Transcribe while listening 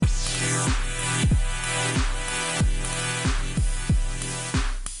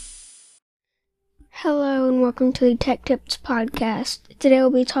welcome to the Tech Tips Podcast. Today we'll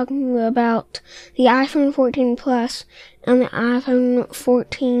be talking about the iPhone 14 Plus and the iPhone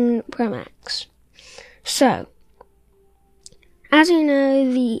 14 Pro Max. So, as you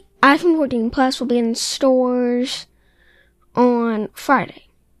know, the iPhone 14 Plus will be in stores on Friday.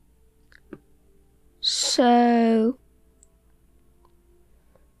 So,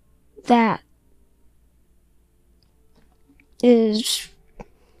 that is...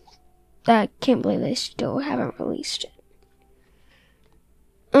 I can't believe they still haven't released it.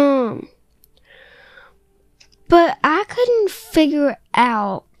 But I couldn't figure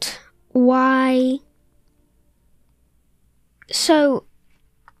out why. So,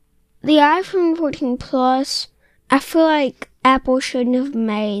 the iPhone 14 Plus, I feel like Apple shouldn't have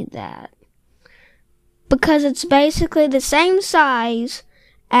made that. Because it's basically the same size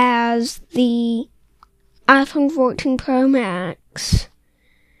as the iPhone 14 Pro Max.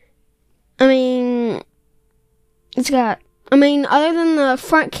 other than the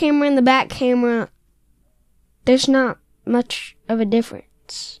front camera and the back camera, there's not much of a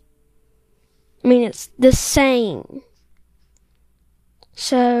difference. It's the same.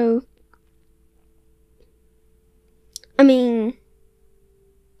 So, I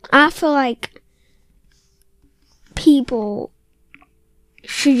feel like people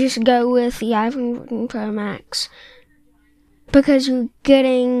should just go with the iPhone 14 Pro Max because you're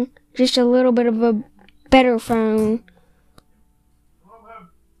getting just a little bit of a better phone,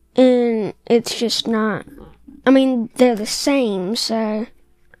 and it's just not, they're the same, so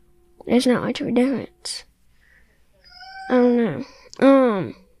there's not much of a difference. I don't know.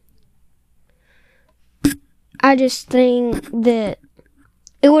 I just think that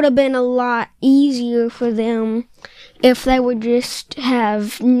it would have been a lot easier for them if they would just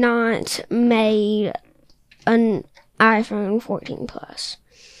have not made an iPhone 14 Plus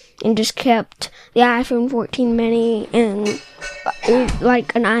and just kept the iPhone 14 mini and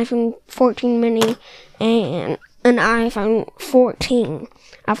an iPhone 14 mini and an iPhone 14.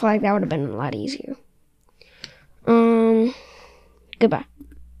 I feel like that would have been a lot easier. Goodbye.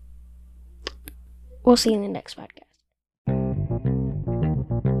 We'll see you in the next podcast.